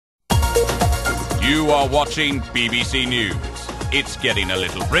You are watching BBC News. It's getting a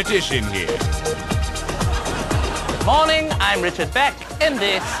little British in here. Morning, I'm Richard Beck, and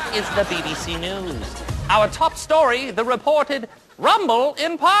this is the BBC News. Our top story, the reported rumble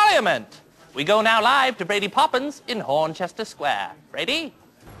in Parliament. We go now live to Brady Poppins in Hornchester Square. Brady?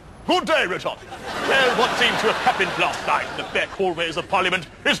 Good day, Richard. Well, what seemed to have happened last night in the back hallways of Parliament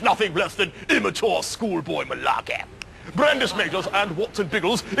is nothing less than immature schoolboy malarkey. Brandis Makers and Watson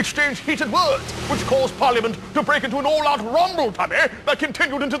Biggles exchanged heated words, which caused Parliament to break into an all-out rumble tummy that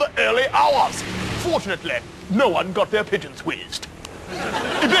continued into the early hours. Fortunately, no one got their pigeons whizzed.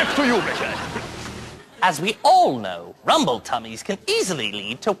 Back to you, Richard. As we all know, rumble tummies can easily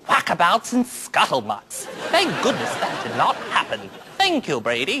lead to whackabouts and scuttlebutts. Thank goodness that did not happen. Thank you,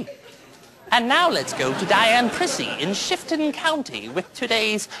 Brady. And now let's go to Diane Prissy in Shifton County with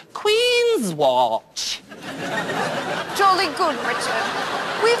today's Queen's Watch. Jolly good, Richard.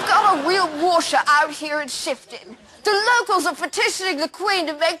 We've got a real washer out here in Shifton. The locals are petitioning the Queen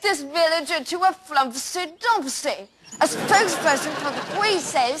to make this village into a flumpsy-dumpsy. A spokesperson for the Queen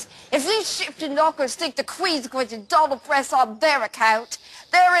says if these Shifton knockers think the Queen's going to double press on their account,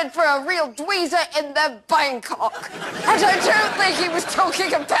 they're in for a real dweezer in their Bangkok. And I don't think he was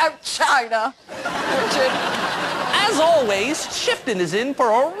talking about China. Richard. As always, Shifton is in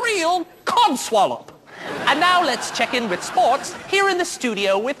for a real codswallop. And now let's check in with sports here in the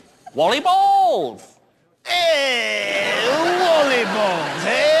studio with Wally Balls. Hey, Wally Balls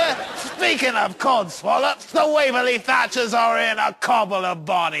here. Speaking of codswallops, the Waverley Thatchers are in a cobble of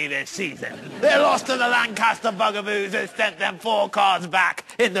body this season. They lost to the Lancaster Bugaboos and sent them 4 cards back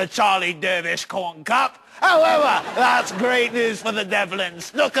in the Charlie Dervish Corn Cup. However, that's great news for the Devlin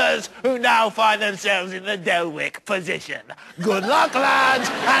Snookers, who now find themselves in the Delwick position. Good luck, lads,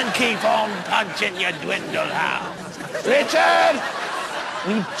 and keep on punching your dwindle hounds. Richard!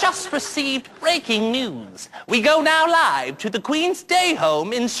 We've just received breaking news. We go now live to the Queen's Day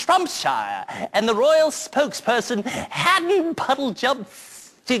Home in Shropshire, and the royal spokesperson hadn't puddle jumped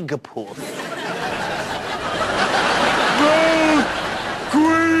Singapore. The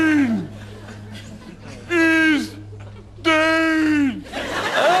Queen is dead.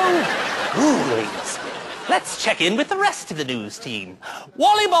 Oh, ghoulies. Let's check in with the rest of the news team.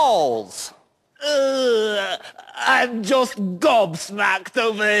 Wally Balls. I'm just gobsmacked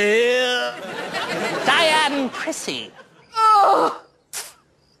over here. Diane Prissy. Oh,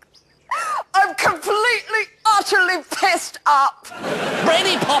 I'm completely, utterly pissed up.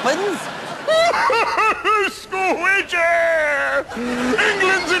 Brady Poppins. Squidger!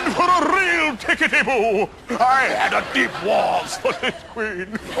 England's in for a real tickety-boo. I had a deep waltz for this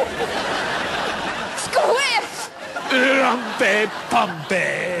Queen. Squiff! Lumpy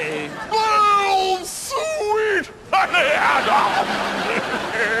pumpy. Oh, sweet honey Adam!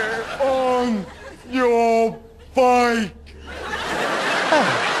 On your bike.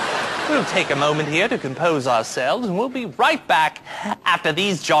 We'll take a moment here to compose ourselves, and we'll be right back after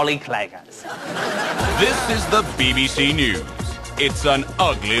these jolly clangers. This is the BBC News. It's an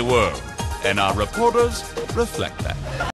ugly world, and our reporters reflect that.